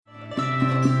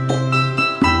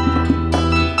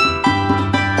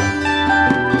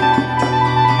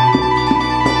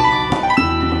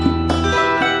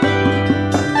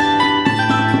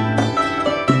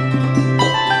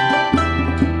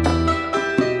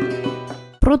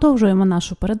Продовжуємо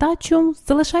нашу передачу.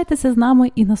 Залишайтеся з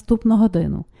нами і наступну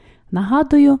годину.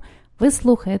 Нагадую, ви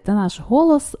слухаєте наш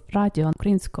голос радіо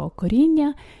українського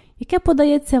коріння, яке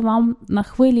подається вам на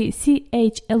хвилі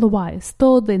CHLY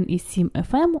 101,7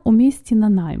 FM у місті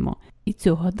Нанаймо. І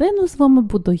цю годину з вами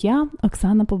буду я,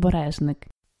 Оксана Побережник.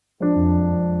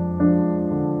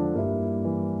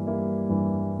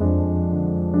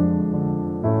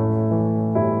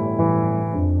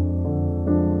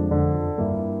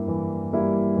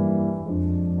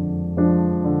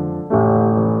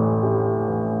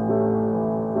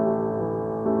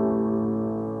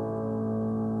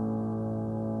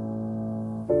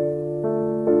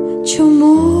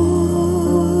 Чому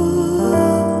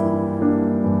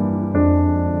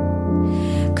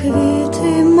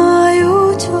квіти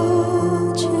мають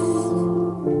очі?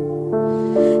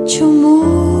 Чому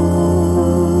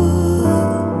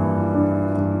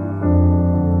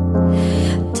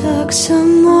так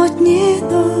самотні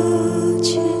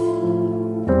ночі?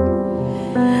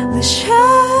 Лише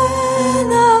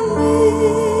на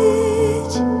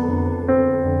мить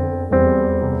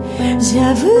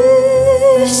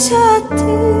з'явився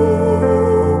ти,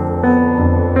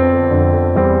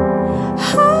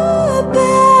 а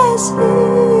без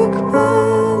вік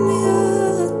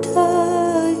пам'ятаю,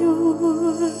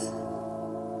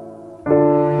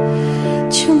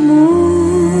 чому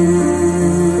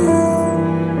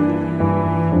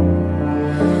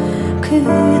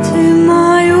квіти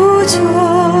мають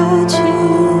очі,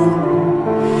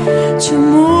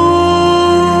 чому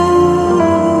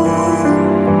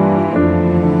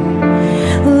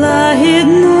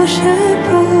лагідно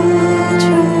шепочуть,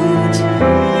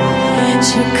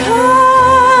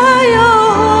 чекай його,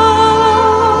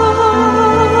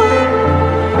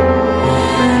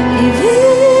 і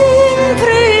він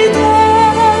прийде,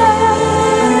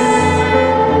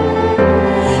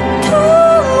 та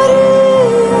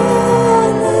мрія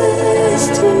не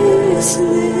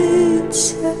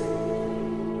здійсниться.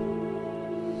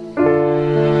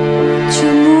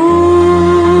 Чому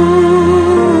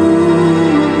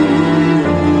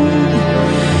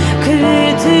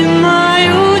квіти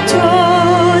мають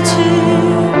очі?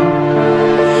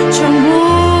 Чому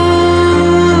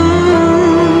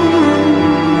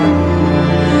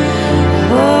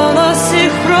голос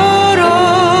їх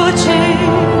пророчий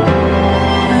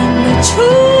не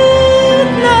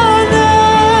чутно нам,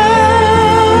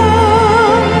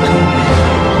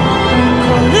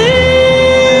 коли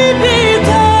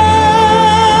біда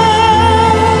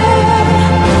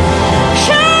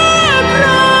ще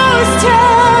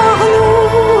простягнула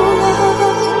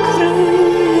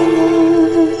крила?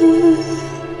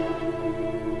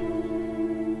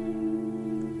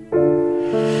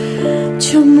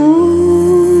 Чому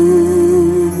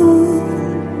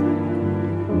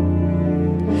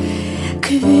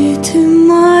квіти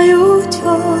мають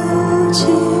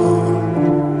очі?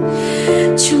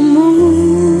 Чому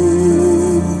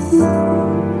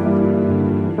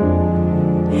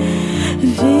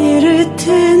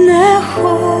вірити не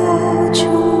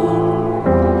хочу,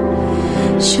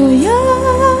 що я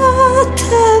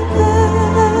тебе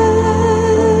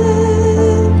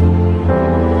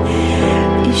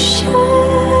іще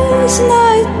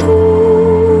знайду?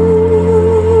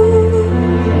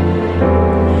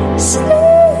 Сліпає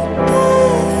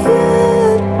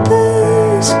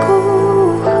без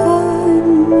кохання.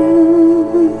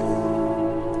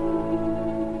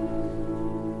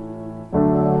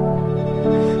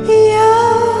 Я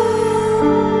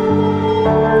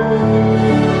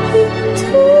і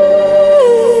ти,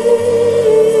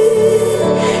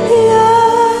 я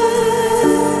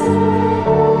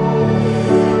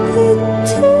і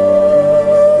ти.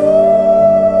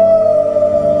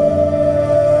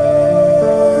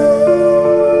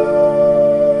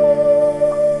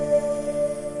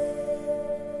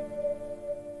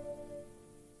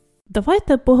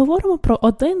 Давайте поговоримо про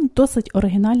один досить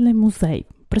оригінальний музей,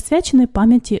 присвячений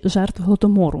пам'яті жертв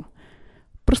Голодомору.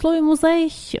 При слові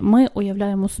 «музей» ми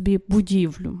уявляємо собі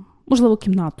будівлю, можливо,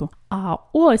 кімнату. А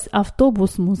ось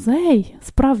автобус-музей,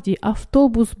 справді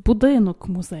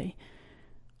автобус-будинок-музей.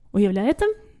 Уявляєте?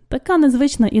 Така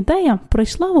незвична ідея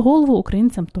прийшла в голову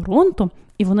українцям Торонто,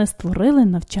 і вони створили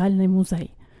навчальний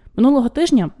музей. Минулого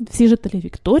тижня всі жителі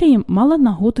Вікторії мали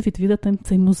нагоду відвідати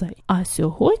цей музей. А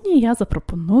сьогодні я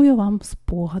запропоную вам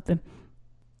спогади.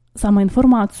 Саме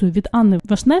інформацію від Анни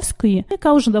Вишневської,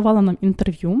 яка вже давала нам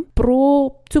інтерв'ю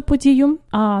про цю подію,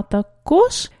 а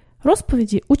також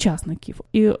розповіді учасників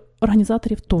і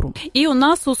організаторів туру. І у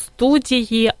нас у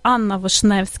студії Анна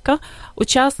Вишневська,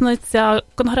 учасниця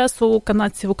Конгресу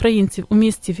канадців-українців у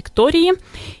місті Вікторії.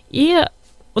 І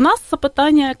У нас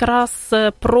запитання якраз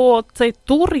про цей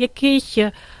тур,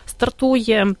 який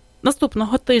стартує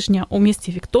наступного тижня у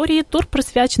місті Вікторії. Тур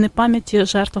присвячений пам'яті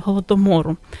жертв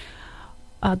Голодомору.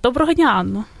 Доброго дня,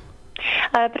 Анно.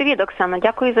 Привіт, Оксана.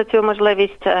 Дякую за цю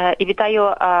можливість і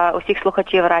вітаю усіх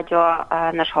слухачів радіо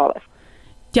 «Наш голос».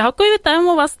 Дякую,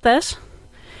 вітаємо вас теж.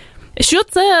 Що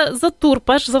це за тур?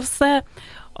 Перш за все,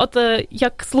 от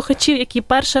як слухачів, які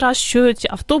перший раз чують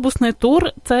автобусний тур,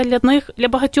 це для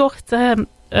багатьох це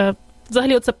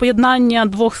взагалі це поєднання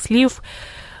двох слів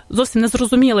зовсім не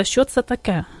зрозуміло, що це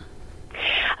таке.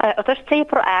 Отож, це є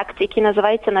проект, який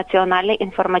називається «Національний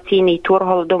інформаційний тур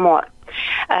Голодомор».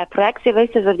 Проект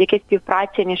з'явився завдяки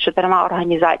співпраці між 4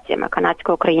 організаціями: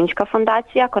 Канадсько-Українська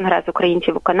фундація, Конгрес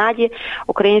українців у Канаді,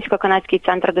 Українсько-канадський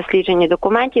центр дослідження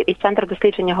документів і Центр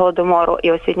дослідження Голодомору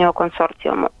і освітнього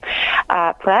консорціуму.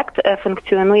 Проект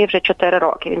функціонує вже 4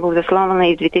 роки. Він був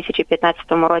заснований у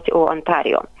 2015 році у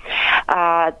Онтаріо.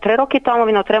 3 роки тому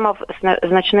він отримав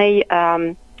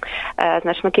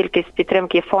значну кількість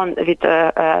підтримки від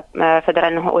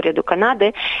федерального уряду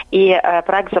Канади, і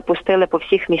проект запустили по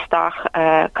всіх містах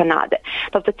Канади.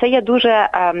 Тобто це є дуже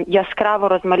яскраво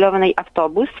розмальований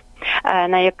автобус,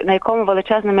 на якому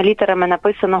величезними літерами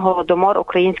написано «Голодомор.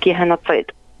 Український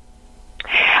геноцид».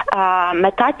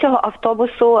 Мета цього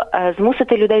автобусу –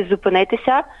 змусити людей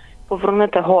зупинитися,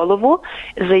 повернути голову,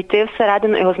 зайти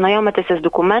всередину і ознайомитися з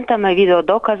документами,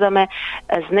 відеодоказами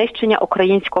знищення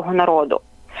українського народу.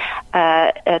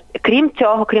 Крім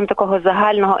цього, крім такого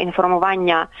загального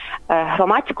інформування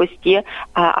громадськості,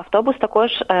 автобус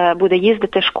також буде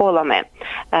їздити школами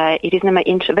і різними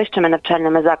вищими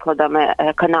навчальними закладами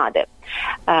Канади,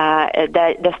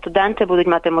 де студенти будуть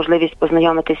мати можливість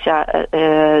познайомитися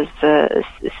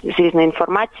з різною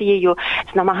інформацією,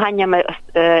 з намаганнями,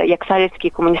 як сталінський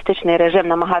комуністичний режим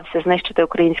намагався знищити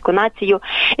українську націю.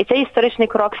 І цей історичний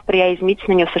крок сприяє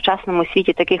зміцненню в сучасному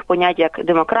світі таких понять, як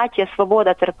демократія,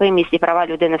 свобода, терпимість і права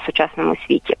людини в сучасному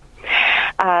світі.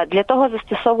 Для того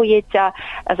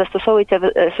застосовуються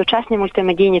сучасні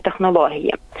мультимедійні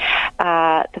технології.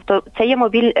 Тобто це є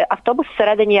автобус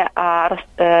всередині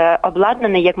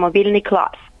обладнаний як мобільний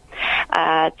клас.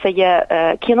 Це є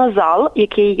кінозал,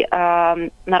 який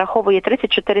нараховує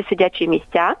 34 сидячі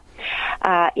місця,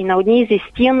 і на одній зі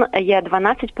стін є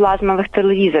 12 плазмових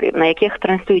телевізорів, на яких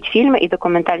транслюють фільми і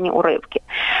документальні уривки.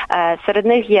 Серед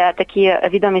них є такі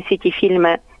відомі в світі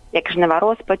фільми, як «Жнива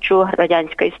розпачу»,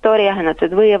 «Радянська історія»,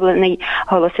 «Геноцид виявлений»,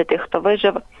 «Голоси тих, хто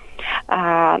вижив».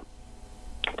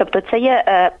 Тобто це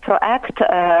є проект,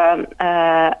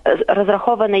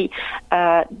 розрахований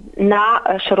на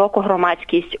широку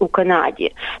громадськість у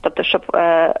Канаді. Тобто, щоб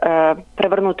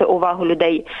привернути увагу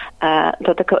людей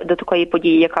до такої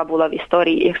події, яка була в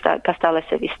історії, яка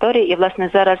сталася в історії. І, власне,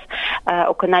 зараз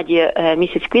у Канаді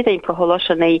місяць квітень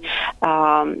проголошений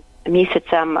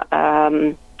місяцем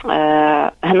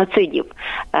геноцидів,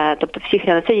 тобто всіх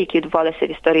геноцидів, які відбувалися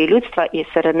в історії людства, і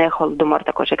серед них Голодомор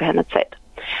також як геноцид.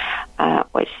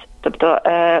 Тобто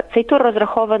цей тур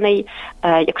розрахований,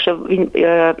 якщо він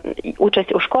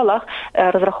участь у школах,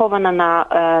 розрахована на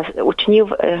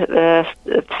учнів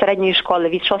середньої школи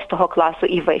від 6 класу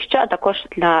і вище, а також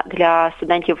для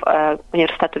студентів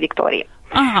університету Вікторії.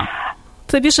 Ага.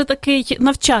 Це більше такий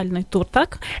навчальний тур,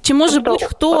 так? Чи може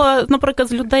будь-хто, наприклад,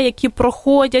 з людей, які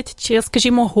проходять, чи,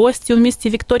 скажімо, гості у місті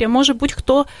Вікторія, може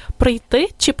будь-хто прийти,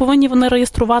 чи повинні вони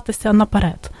реєструватися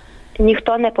наперед?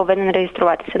 Ніхто не повинен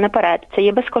реєструватися наперед. Це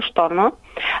є безкоштовно.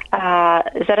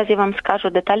 Зараз я вам скажу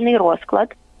детальний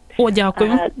розклад. О,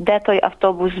 дякую. Де той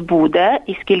автобус буде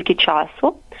і скільки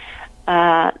часу.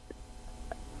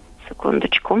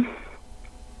 Секундочку.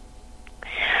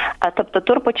 Тобто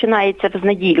тур починається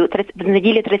в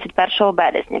неділі 31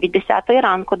 березня. Від 10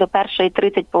 ранку до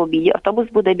 1:30 по обіді автобус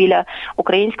буде біля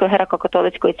Української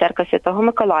греко-католицької церкви Святого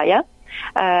Миколая,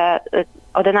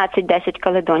 1110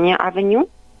 Каледонія Авеню.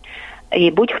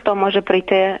 І будь-хто може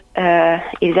прийти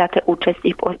і взяти участь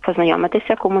і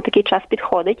познайомитися, кому такий час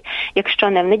підходить. Якщо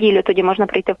не в неділю, тоді можна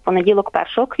прийти в понеділок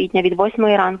 1 квітня від 8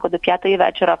 ранку до 5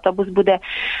 вечора. Автобус буде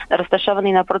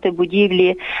розташований напроти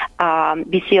будівлі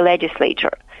BC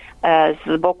Legislature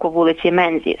з боку вулиці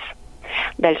Мензіс.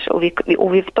 Далі,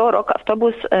 у вівторок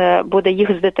автобус буде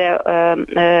їздити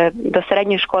до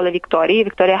середньої школи Вікторії,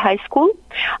 Вікторія Хай Скул,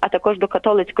 а також до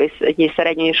католицької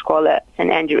середньої школи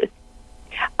Сент Ендрюс.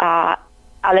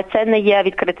 Але це не є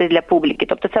відкрите для публіки,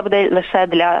 тобто це буде лише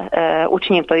для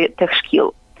учнів тих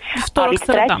шкіл. Вівторок,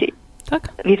 середа, так?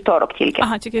 Вівторок тільки.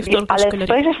 Ага, тільки вівторок. Але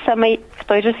в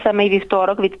той же самий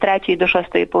вівторок від 3 до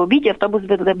 6 по обіді автобус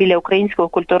буде біля Українського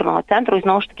культурного центру і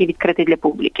знову ж таки відкритий для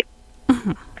публіки. Угу.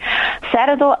 В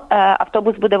середу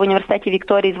автобус буде в університеті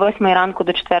Вікторії з 8 ранку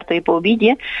до 4 по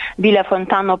обіді біля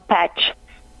фонтану Печ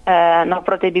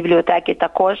навпроти бібліотеки,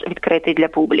 також відкритий для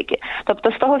публіки.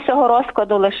 Тобто з того всього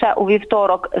розкладу лише у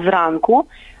вівторок зранку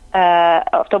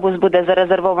автобус буде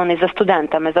зарезервований за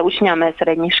студентами, за учнями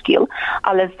середніх шкіл,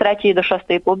 але з 3 до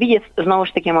 6 по обіді знову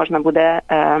ж таки можна буде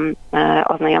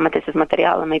ознайомитися з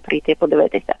матеріалами і прийти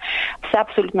подивитися. Все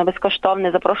абсолютно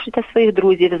безкоштовне. Запрошуйте своїх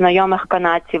друзів, знайомих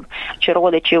канадців чи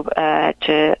родичів,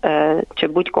 чи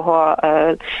будь-кого,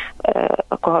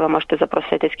 кого ви можете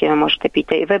запросити, з ким ви можете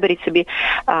піти. І виберіть собі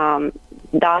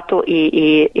дату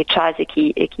і час,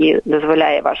 який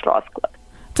дозволяє ваш розклад.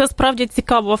 Це справді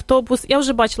цікаво. Автобус, я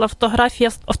вже бачила фотографії,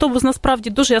 автобус насправді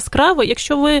дуже яскравий.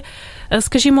 Якщо ви,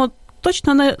 скажімо,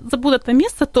 точно не забудете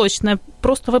місце точне,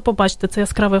 просто ви побачите цей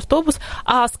яскравий автобус.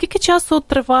 А скільки часу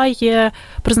триває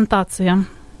презентація?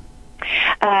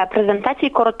 Презентації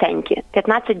коротенькі,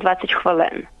 15-20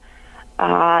 хвилин.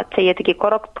 Це є такі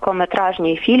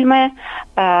короткометражні фільми,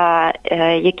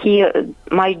 які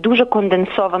мають дуже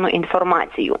конденсовану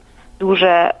інформацію.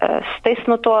 Дуже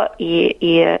стиснуто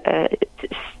і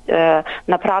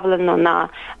направлено на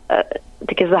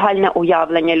таке загальне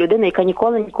уявлення людини, яка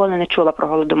ніколи не чула про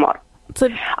Голодомор.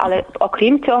 Але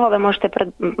окрім цього, ви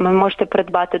можете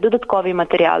придбати додаткові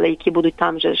матеріали, які будуть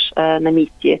там же ж на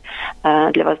місці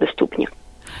для вас доступні.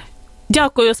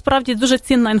 Дякую, справді дуже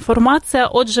цінна інформація.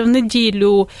 Отже, в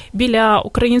неділю біля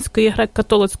Української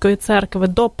греко-католицької церкви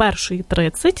до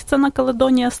 1:30, це на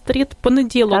Каледонія-стріт,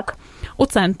 понеділок у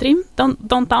центрі,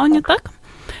 даунтауні, так?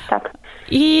 Так.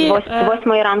 І з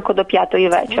 8 ранку до 5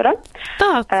 вечора.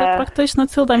 Так, це практично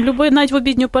цілий день. Навіть в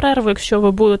обідню перерву, якщо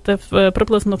ви будете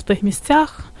приблизно в тих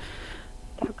місцях,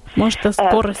 можете з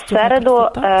користю. Середу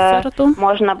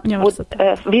можна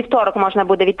вівторок можна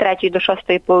буде від 3 до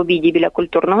 6 по обіді біля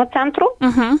культурного центру.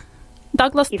 Угу.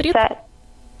 Даглас-стріт?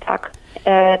 Так.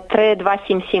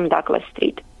 3277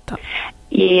 Даглас-стріт. Так.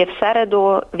 І в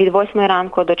середу від 8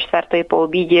 ранку до 4 по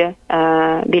обіді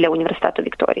біля університету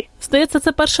Вікторії. Здається,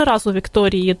 це перший раз у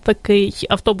Вікторії такий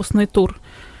автобусний тур.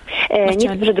 Ні,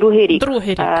 це вже другий рік.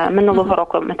 Минулого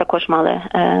року ми також мали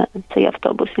цей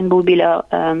автобус. Він був біля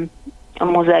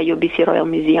музею BC Royal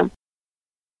Museum.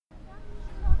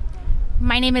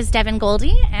 My name is Devin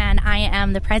Goldie, and I am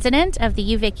the president of the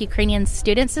UVic Ukrainian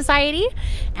Student Society,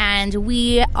 and we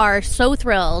are so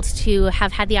thrilled to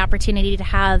have had the opportunity to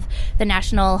have the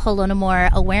National Holodomor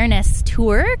Awareness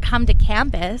Tour come to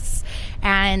campus,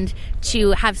 and to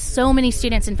have so many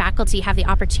students and faculty have the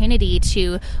opportunity to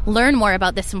learn more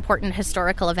about this important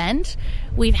historical event.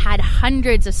 We've had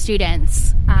hundreds of students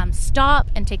stop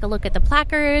and take a look at the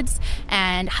placards,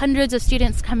 and hundreds of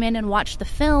students come in and watch the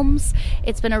films.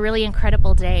 It's been a really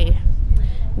incredible day.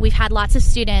 We've had lots of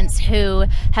students who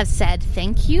have said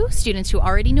thank you, students who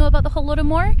already knew about the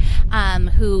Holodomor,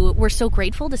 who were so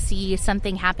grateful to see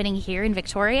something happening here in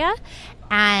Victoria.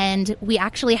 And we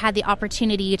actually had the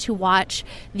opportunity to watch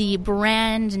the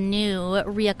brand new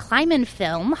Rhea Kleiman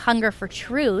film, Hunger for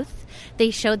Truth.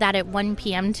 They showed that at 1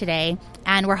 p.m. today,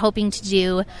 and we're hoping to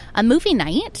do a movie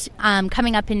night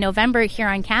coming up in November here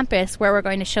on campus where we're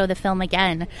going to show the film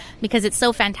again because it's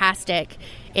so fantastic.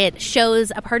 It shows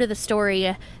a part of the story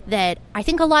that I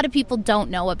think a lot of people don't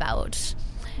know about.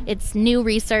 It's new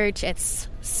research, it's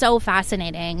so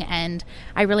fascinating, and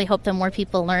I really hope that more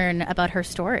people learn about her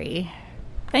story.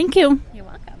 Thank you. You're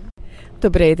welcome.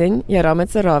 Добрий день, я Рома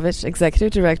Царович,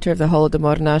 Executive Director of the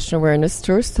Holodomor National Awareness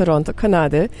Tour з Торонто,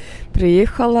 Канади.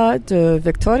 Приїхала до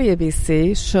Вікторії,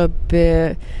 BC, щоб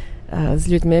з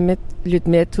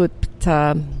людьми тут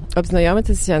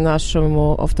обзнайомитися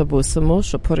нашому автобусом,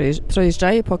 що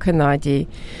проїжджає по Канаді,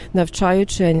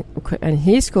 навчаючи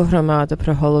англійську громаду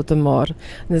про Голодомор,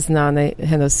 незнаний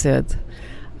геноцид.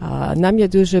 Нам є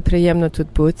дуже приємно тут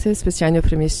бути, спеціально в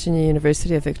приміщенні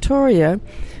University of Victoria.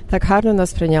 Так гарно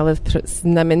нас прийняли в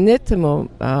знаменитому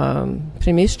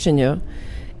приміщенню.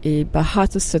 І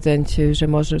багато студентів, вже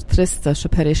може 300, що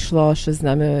перейшло, що з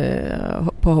нами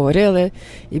поговорили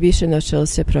і більше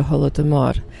навчилися про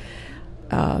Голодомор.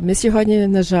 Ми сьогодні,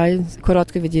 на жаль,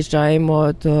 коротко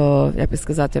від'їжджаємо до, як би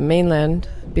сказати, Mainland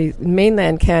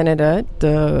Canada,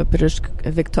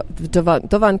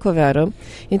 до Ванкуверу.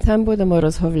 І там будемо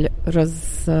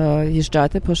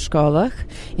роз'їжджати по школах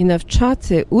і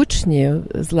навчати учнів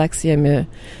з лекціями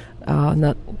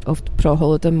про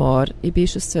Голодомор. І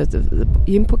більше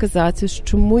їм показати,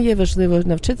 чому є важливо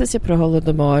навчитися про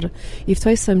Голодомор і в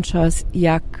той самий час,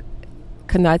 як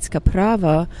канадська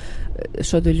права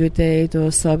щодо людей, до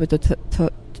особи,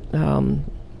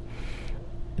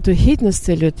 до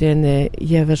гідності людини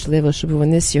є важливо, щоб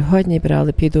вони сьогодні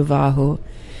брали під увагу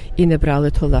і не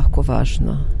брали то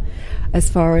легковажно. As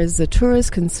far as the tour is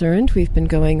concerned, we've been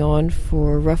going on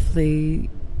for roughly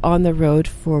on the road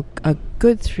for a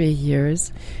good 3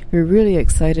 years. We're really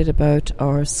excited about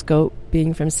our scope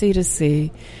being from sea to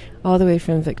sea, all the way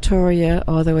from Victoria,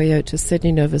 all the way out to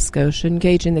Sydney, Nova Scotia,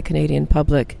 engaging the Canadian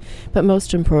public, but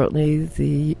most importantly,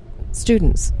 the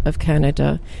students of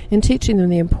Canada, in teaching them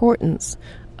the importance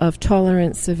of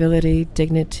tolerance, civility,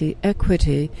 dignity,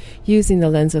 equity, using the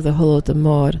lens of the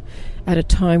Holodomor at a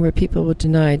time where people were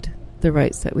denied the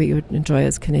rights that we would enjoy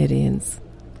as Canadians.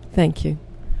 Thank you.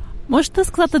 Можете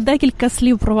сказати декілька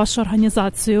слів про вашу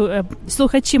організацію?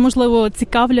 Слухачі, можливо,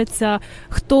 цікавляться,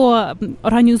 хто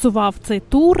організував цей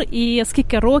тур і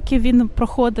скільки років він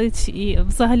проходить, і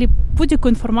взагалі будь-яку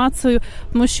інформацію,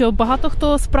 тому що багато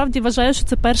хто справді вважає, що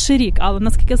це перший рік, але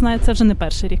наскільки знаю, це вже не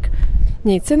перший рік.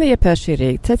 Ні, це не є перший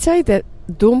рік. Це йде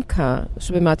думка,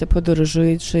 щоб мати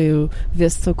подорожуючу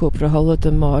виставку про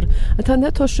Голодомор. А це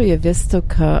не то, що є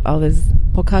виставка, але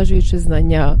показуючи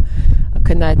знання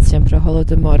канадцям про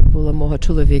Голодомор було мого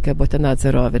чоловіка Богдана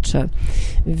Дзаровича.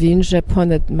 Він же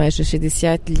понад майже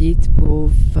 60 літ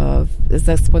був з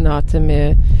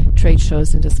експонатами trade shows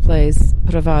and displays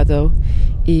провадив,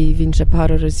 і він же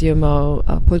пару разів мав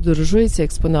подорожуючі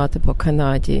експонати по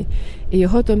Канаді. І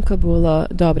його думка була,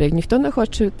 добре, ніхто не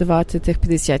хоче давати тих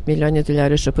 $50 мільйонів,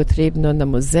 що потрібно на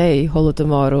музей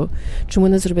Голодомору. Чому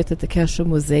не зробити таке, що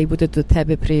музей буде до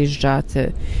тебе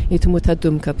приїжджати? І тому та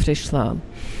думка прийшла.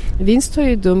 Він з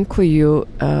тою думкою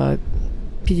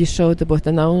підійшов до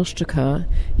Богдана Олщука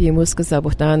і йому сказав: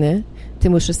 Богдане, ти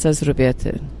мусиш це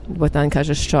зробити. Богдан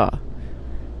каже, що?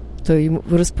 То йому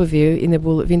розповів, і не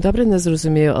було, він добре не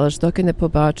зрозумів, але ж доки не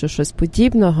побачив щось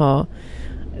подібного,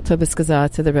 то би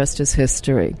сказати, the rest is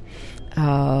history.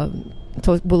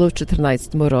 То було в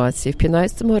 2014 році. В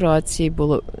 2015 році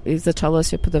було, і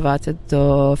почалося подавати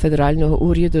до федерального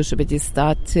уряду, щоб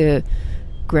дістати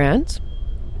грант,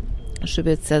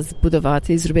 щоб це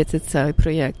збудувати і зробити цей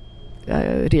проєкт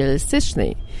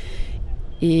реалістичний.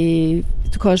 І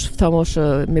також в тому,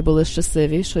 що ми були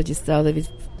щасливі, що дістали від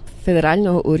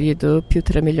федерального уряду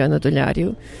 $1,5 мільйона,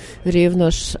 рівно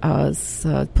ж з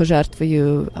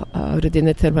пожертвою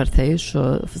родини Термартей,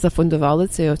 що зафундували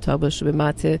цей автобус, щоб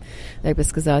мати, як би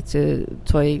сказати,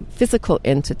 той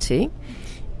physical entity,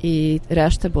 і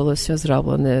решта було все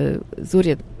зроблено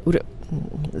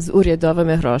з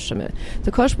урядовими грошами.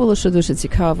 Також було, що дуже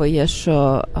цікаво, є,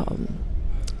 що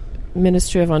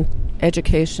Ministry of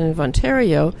Education в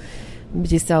Ontario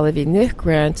дістали від них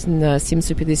грант на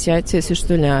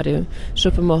 $750,000,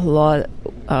 що помогло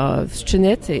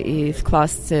вчинити і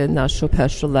вкласти нашу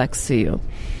першу лекцію.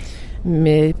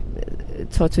 Ми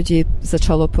тоді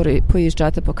почало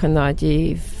поїжджати по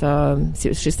Канаді в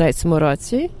 2016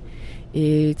 році.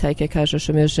 І так я кажу,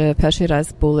 що ми вже перший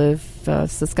раз були в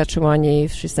Саскачевані в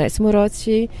 2016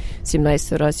 році, в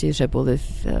 2017 році вже були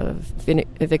в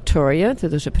Вікторія, це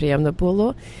дуже приємно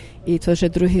було. І то вже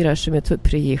другий раз, що ми тут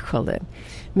приїхали.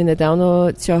 Ми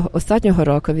недавно цього останнього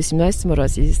року, в 2018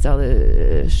 році, дістали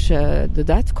ще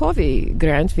додатковий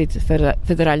грант від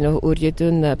федерального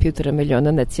уряду на $1,5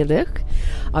 мільйона на цілих,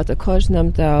 а також нам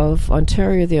дав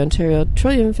Ontario, the Ontario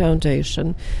Trillium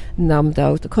Foundation, нам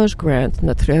дав також грант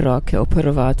на 3 роки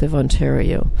оперувати в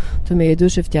Онтаріо. То ми є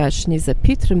дуже вдячні за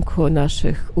підтримку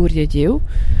наших урядів,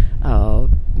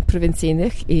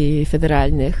 провінційних і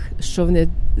федеральних, що вони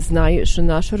знають, що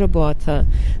наша робота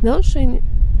не лише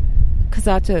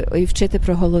казати і вчити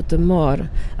про Голодомор,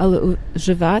 але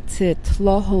вживати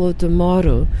тло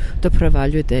Голодомору до права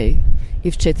людей і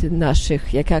вчити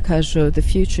наших, як я кажу, the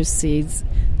future seeds.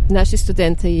 Наші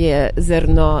студенти є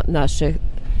зерно наших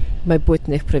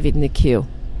майбутніх провідників.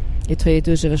 І то є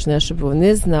дуже важливо, щоб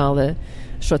вони знали,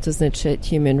 що це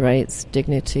значить human rights,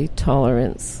 dignity,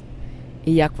 tolerance.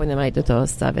 І як вони мають до того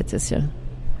ставитися.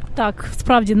 Так,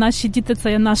 справді, наші діти –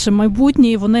 це є наше майбутнє,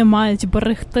 і вони мають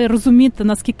берегти, розуміти,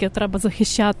 наскільки треба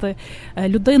захищати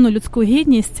людину, людську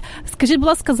гідність. Скажіть, будь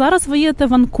ласка, зараз ви їдете в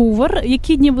Ванкувер.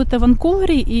 Які дні будете в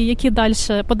Ванкувері і які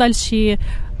подальші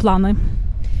плани?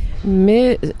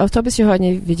 Автобус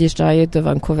сьогодні від'їжджає до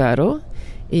Ванкуверу.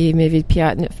 І ми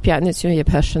в п'ятницю є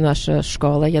перша наша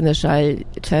школа. Я, на жаль,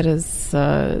 через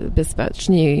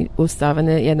безпечні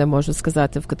обставини, я не можу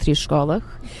сказати, в котрих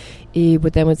школах. І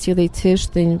будемо цілий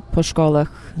тиждень по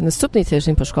школах, наступний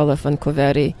тиждень по школах в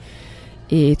Ванкувері.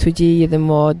 І тоді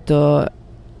їдемо до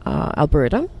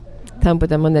Альберта. Там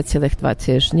будемо на цілих 2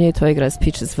 тижні, то якраз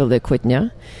під час Великодня.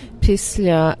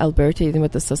 Після Альберта їдемо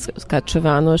до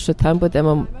Саскачевану, що там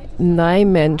будемо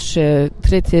найменше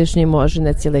 3 тижні, може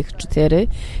на цілих 4.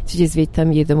 Тоді звідти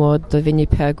їдемо до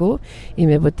Вінніпегу, і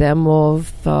ми будемо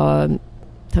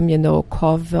там є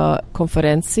наукова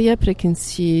конференція при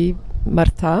кінці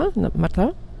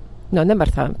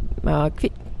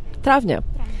травня.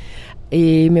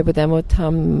 І ми будемо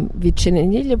там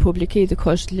відчинені для публіки і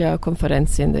також для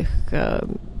конференційних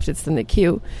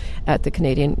представників at the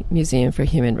Canadian Museum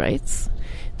for Human Rights.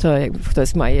 То як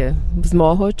хтось має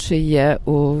змогу чи є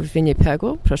у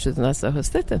Вінніпегу, прошу до нас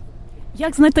загостити.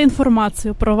 Як знайти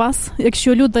інформацію про вас,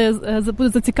 якщо люди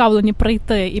будуть зацікавлені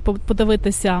прийти і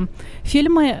подивитися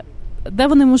фільми, де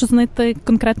вони можуть знайти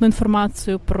конкретну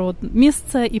інформацію про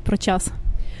місце і про час?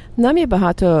 Ми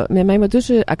маємо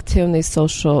дуже активний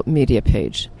social media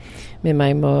page. Ми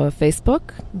маємо Facebook,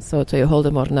 то є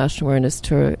Holodomor National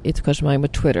Awareness Tour, і також маємо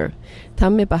Twitter.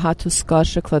 Там ми багато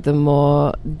скорше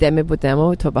кладемо, де ми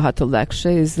будемо, то багато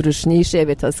легше і зручніше, я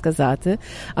би то сказати.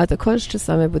 А також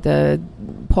часами буде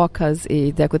показ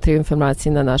і декотрі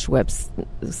інформації на наш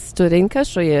веб-сторінка,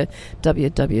 що є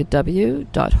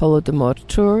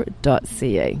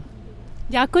www.holodomortour.ca.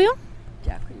 Дякую.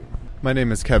 My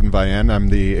name is Kevin Vian. I'm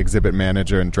the exhibit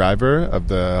manager and driver of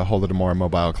the Holodomor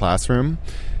Mobile Classroom.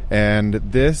 And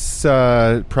this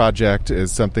project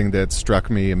is something that struck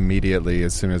me immediately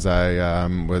as soon as I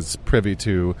was privy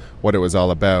to what it was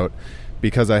all about,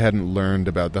 because I hadn't learned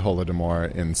about the Holodomor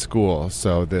in school.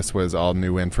 So this was all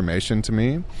new information to me.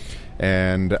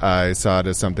 And I saw it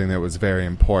as something that was very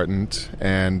important.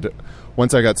 And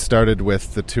once I got started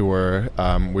with the tour,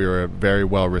 we were very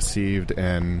well received,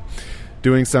 and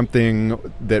doing something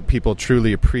that people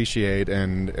truly appreciate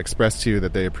and express to you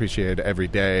that they appreciate every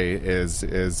day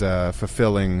is a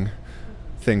fulfilling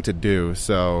thing to do.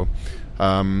 So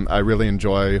I really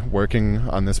enjoy working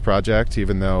on this project,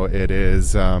 even though it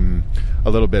is a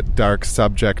little bit dark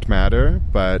subject matter,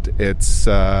 but it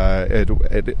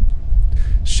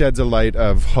sheds a light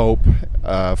of hope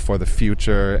for the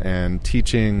future, and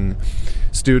teaching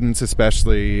students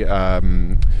especially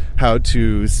how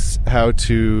to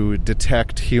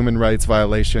detect human rights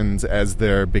violations as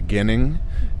they're beginning,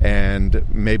 and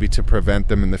maybe to prevent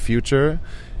them in the future,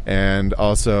 and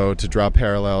also to draw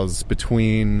parallels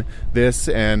between this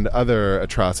and other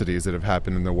atrocities that have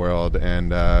happened in the world, and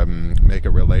make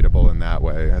it relatable in that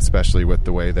way, especially with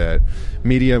the way that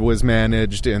media was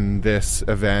managed in this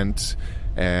event,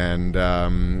 and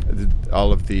all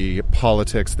of the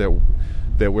politics that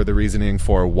were the reasoning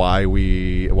for why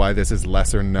this is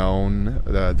lesser known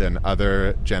than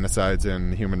other genocides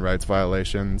and human rights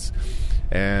violations.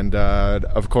 And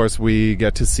of course we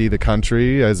get to see the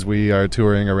country as we are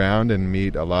touring around and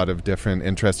meet a lot of different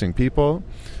interesting people.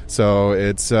 So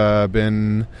it's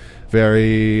been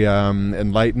very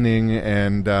enlightening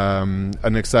and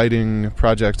an exciting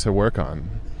project to work on.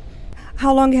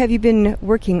 How long have you been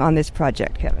working on this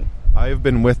project, Kevin? I've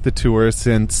been with the tour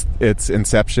since its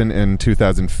inception in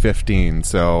 2015,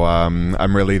 so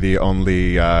I'm really the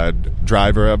only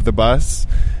driver of the bus,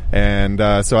 and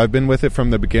so I've been with it from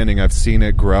the beginning. I've seen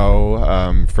it grow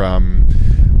from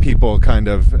people kind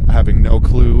of having no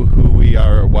clue who we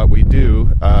are or what we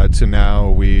do, to now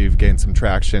we've gained some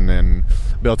traction and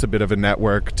built a bit of a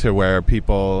network to where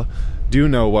people do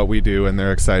know what we do, and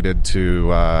they're excited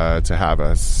to have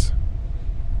us.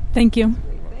 Thank you.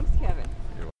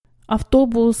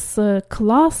 Автобус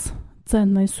 «Клас» – це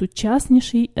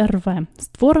найсучасніший РВ,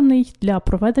 створений для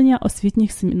проведення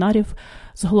освітніх семінарів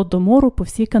з Голодомору по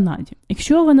всій Канаді.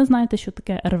 Якщо ви не знаєте, що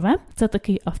таке РВ, це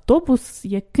такий автобус,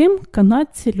 яким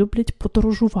канадці люблять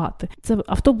подорожувати. Це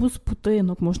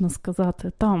автобус-будинок, можна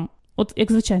сказати. Там, от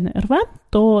як звичайний РВ,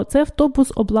 то цей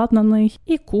автобус обладнаний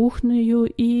і кухнею,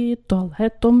 і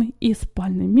туалетом, і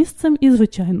спальним місцем, і,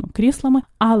 звичайно, кріслами.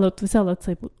 Але от взяли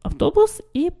цей автобус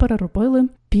і переробили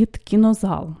під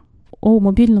кінозал. У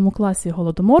мобільному класі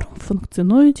Голодомор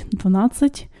функціонують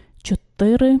 12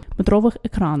 4-метрових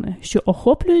екрани, що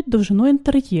охоплюють довжину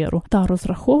інтер'єру та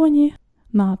розраховані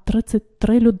на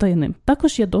 33 людини.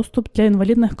 Також є доступ для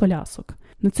інвалідних колясок.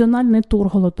 Національний тур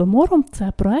Голодомором –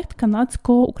 це проект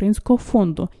Канадського українського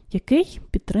фонду, який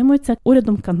підтримується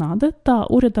урядом Канади та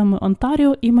урядами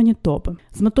Онтаріо і Манітоби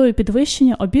з метою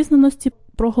підвищення обізнаності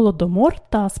про Голодомор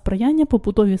та сприяння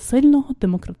побудові сильного,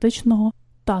 демократичного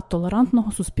та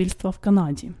толерантного суспільства в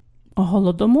Канаді.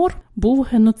 Голодомор був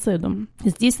геноцидом,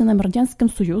 здійсненим Радянським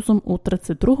Союзом у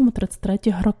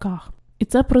 1932-1933 роках, і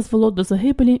це призвело до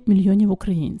загибелі мільйонів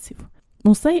українців.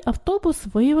 Цей автобус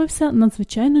виявився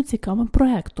надзвичайно цікавим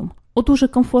проєктом. У дуже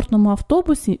комфортному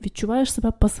автобусі відчуваєш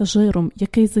себе пасажиром,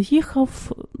 який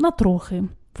заїхав на трохи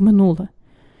в минуле.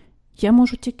 Я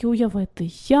можу тільки уявити,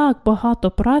 як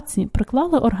багато праці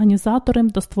приклали організатори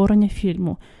до створення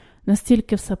фільму.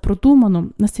 Настільки все продумано,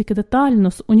 настільки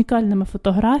детально, з унікальними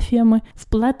фотографіями,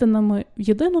 вплетеними в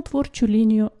єдину творчу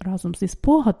лінію разом зі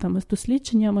спогадами, з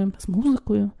дослідженнями, з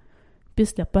музикою.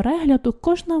 після перегляду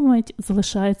кожна мить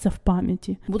залишається в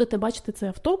пам'яті. Будете бачити цей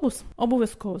автобус?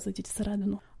 Обов'язково зайдіть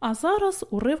всередину. А зараз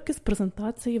уривки з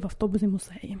презентації в автобусі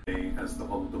музеї.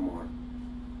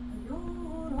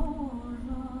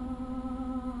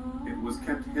 It was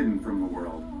kept hidden from the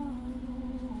world.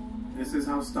 This is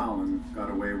how Stalin got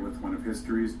away with one of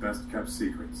history's best-kept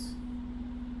secrets.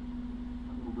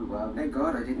 Thank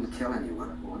God I didn't kill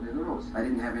anyone. I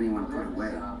didn't have anyone put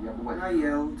away. I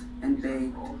yelled and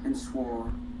begged and swore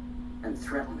and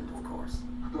threatened, of course.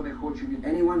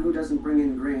 Anyone who doesn't bring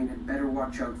in grain had better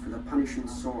watch out for the punishing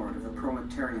sword of the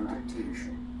proletarian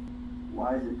dictatorship. Why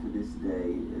is it to this day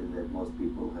that most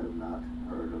people have not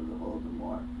heard of the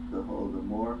Holodomor? The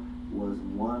Holodomor was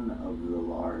one of the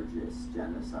largest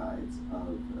genocides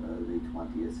of the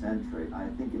 20th century. I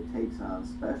think it takes on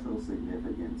special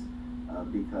significance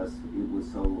because it was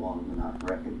so long not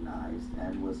recognized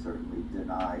and was certainly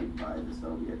denied by the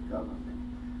Soviet government.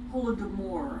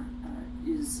 Holodomor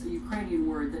is a Ukrainian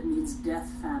word that means death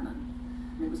famine.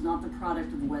 It was not the product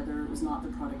of weather, it was not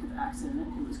the product of accident.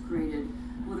 It was created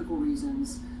for political reasons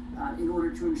in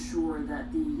order to ensure that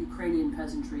the Ukrainian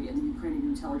peasantry and the Ukrainian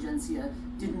intelligentsia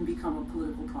didn't become a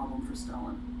political problem for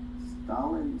Stalin.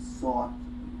 Stalin sought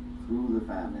through the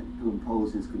famine to impose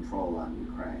his control on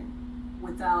Ukraine.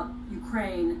 Without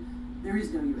Ukraine, there is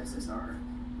no USSR.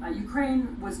 Ukraine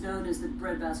was known as the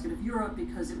breadbasket of Europe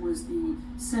because it was the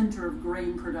center of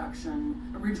grain production,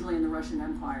 originally in the Russian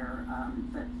Empire,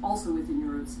 but also within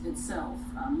Europe itself.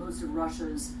 Most of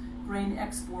Russia's grain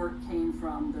export came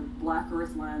from the Black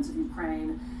Earth lands of Ukraine.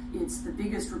 It's the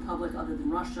biggest republic other than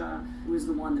Russia. It was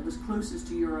the one that was closest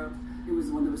to Europe. It was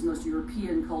the one that was most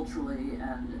European culturally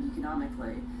and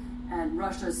economically. And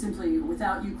Russia simply,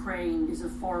 without Ukraine, is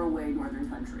a faraway northern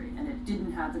country. And it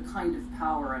didn't have the kind of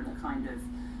power and the kind of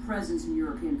presence in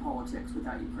European politics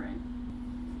without Ukraine.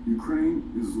 Ukraine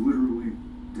is literally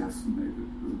decimated.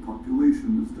 The population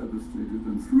is devastated.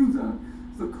 And through that,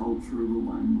 the culture, the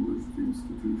language, the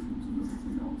institutions, and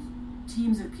everything else.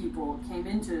 Teams of people came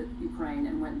into Ukraine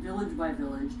and went village by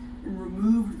village and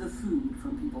removed the food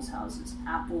from people's houses.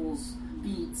 Apples,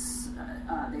 beets,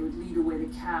 they would lead away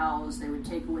the cows, they would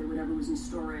take away whatever was in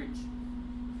storage.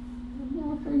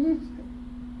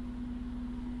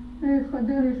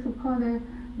 Ходили, шукали,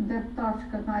 де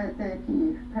пташка, знаєте, які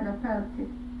перепелки.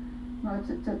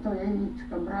 Це то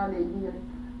яєчка брали і їли.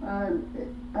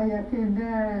 А як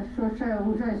іде, що ще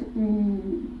вже і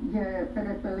є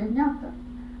перепеленята,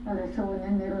 але що вони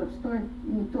не ростуть,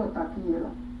 і то так їла.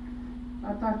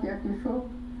 А так, як ішов,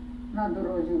 на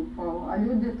дорозі впав. А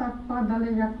люди так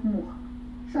падали, як муха.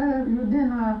 Ще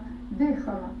людина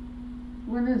дихала.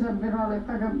 Вони забирали,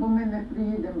 каже, бо ми не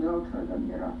приїдемо завтра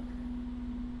забирати.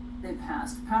 They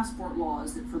passed passport laws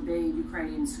that forbade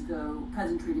Ukrainians to go,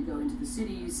 peasantry to go into the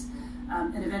cities,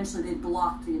 and eventually they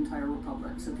blocked the entire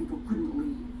republic, so people couldn't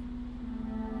leave.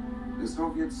 The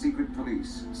Soviet secret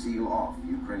police seal off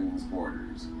Ukraine's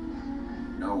borders.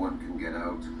 No one can get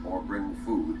out or bring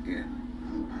food in.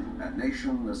 A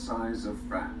nation the size of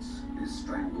France is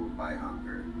strangled by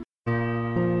hunger.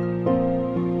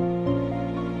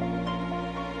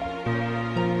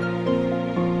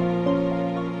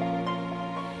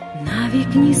 На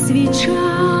вікні свіча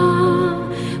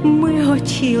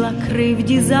миготіла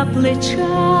кривді за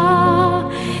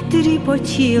плеча,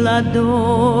 тріпотіла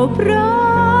до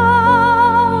правди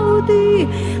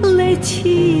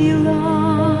летіла.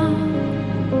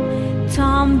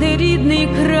 Там, де рідний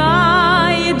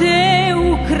край, де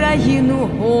Україну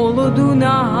голоду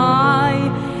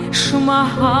нагай,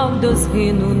 шмагав до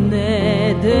згину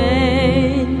не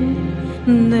день,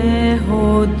 не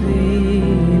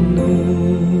годину.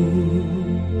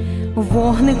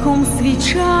 Вогником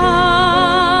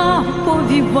свіча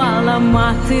повівала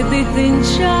мати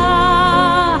дитинча,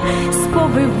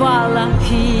 сповивала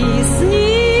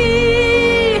пісні,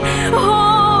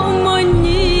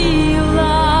 гомоніла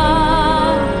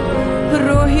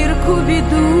про гірку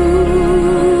біду,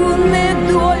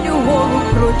 недолю голу,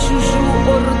 про чужу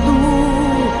орду,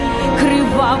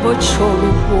 криваво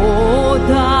чолу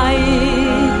подай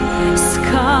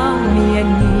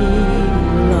скам'яніла.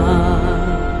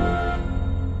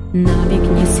 На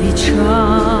вікні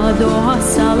свіча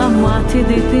догасала мати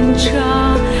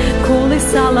дитинча,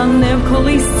 колисала не в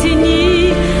колисці,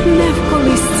 ні, не в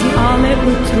колисці, але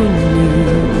у труні.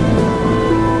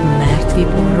 Мертві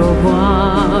по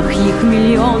гробах, їх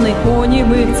мільйони у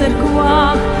німих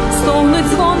церквах, стогнуть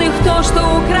дзвони, хто ж то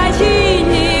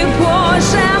Україні,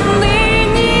 Боже,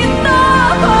 нині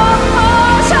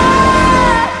допоможе.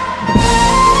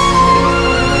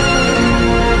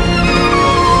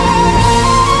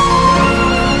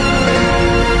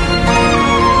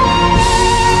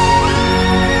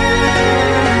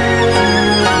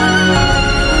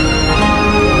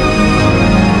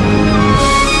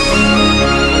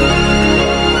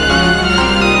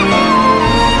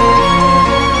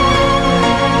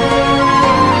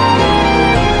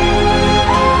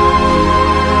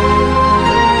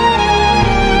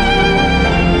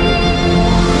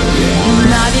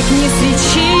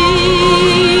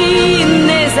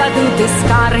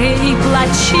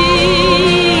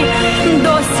 плачі,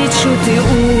 досі чути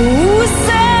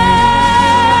усе,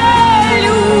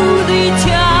 люди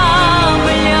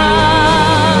тямлять,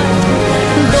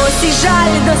 досі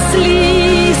жаль до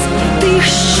сліз тих,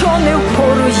 що не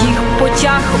впору їх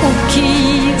потяг у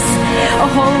кіз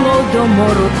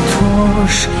голодомору,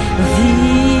 тож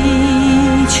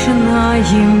вічна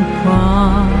їм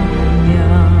пам'ять.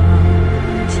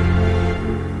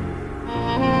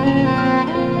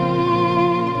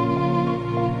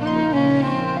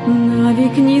 На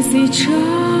вікні свіча,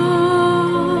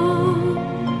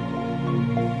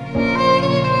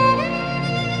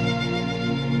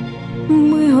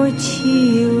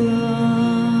 миготіла.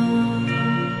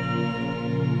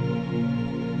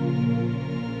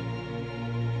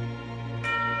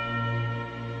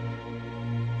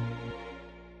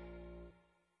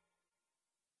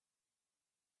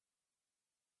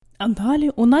 А далі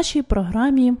у нашій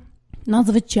програмі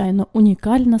надзвичайно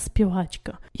унікальна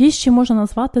співачка. Її ще можна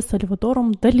назвати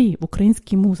Сальвадором Далі в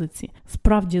українській музиці.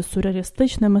 Справді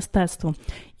сюрреалістичне мистецтво.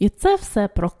 І це все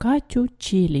про Катю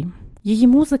Чілі. Її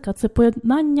музика – це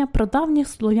поєднання прадавніх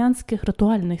слов'янських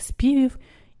ритуальних співів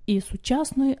і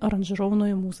сучасної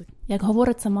аранжированої музики. Як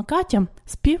говорить сама Катя,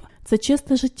 спів – це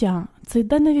чисте життя, це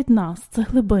йде не від нас, це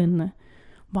глибинне.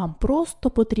 Вам просто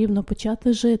потрібно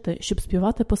почати жити, щоб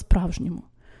співати по-справжньому.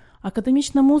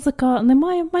 Академічна музика не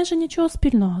має майже нічого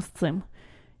спільного з цим.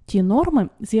 Ті норми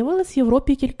з'явились в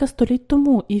Європі кілька століть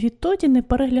тому і відтоді не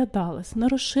переглядались, не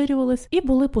розширювались і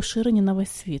були поширені на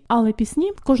весь світ. Але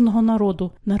пісні кожного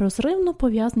народу нерозривно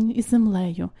пов'язані із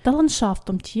землею та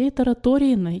ландшафтом тієї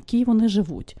території, на якій вони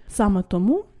живуть. Саме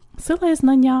тому сила і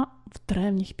знання в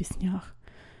древніх піснях.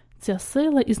 Ця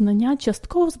сила і знання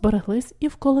частково збереглись і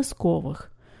в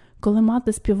колискових. Коли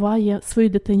мати співає своїй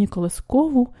дитині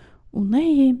колискову, у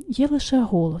неї є лише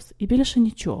голос і більше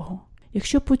нічого.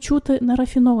 Якщо почути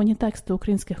нерафіновані тексти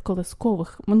українських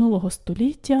колискових минулого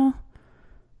століття,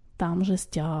 там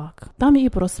жестяк, там і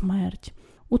про смерть.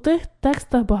 У тих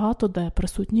текстах багато де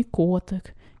присутній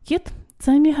котик. Кіт –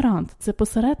 це емігрант, це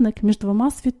посередник між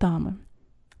двома світами.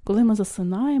 Коли ми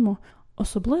засинаємо,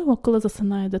 особливо коли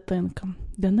засинає дитинка,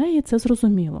 для неї це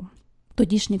зрозуміло.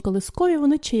 Тодішні колискові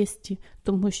вони чисті,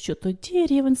 тому що тоді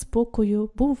рівень спокою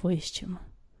був вищим.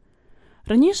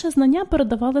 Раніше знання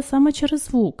передавали саме через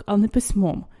звук, а не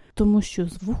письмом, тому що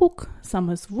звук,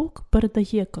 саме звук,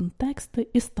 передає контексти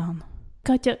і стан.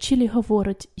 Катя Чілі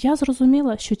говорить: «Я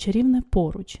зрозуміла, що чарівне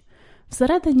поруч».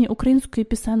 Всередині української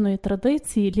пісенної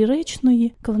традиції,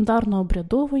 ліричної,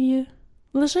 календарно-обрядової,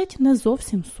 лежить не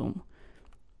зовсім сум.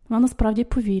 Вона насправді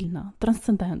повільна,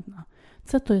 трансцендентна.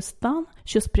 Це той стан,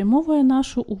 що спрямовує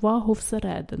нашу увагу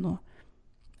всередину.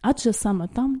 Адже саме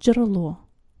там джерело.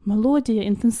 Мелодія,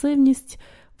 інтенсивність,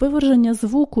 виверження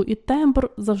звуку і тембр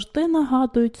завжди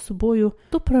нагадують собою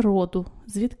ту природу,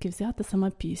 звідки взяти сама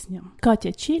пісня.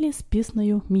 Катя Чілі з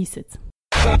піснею «Місяць».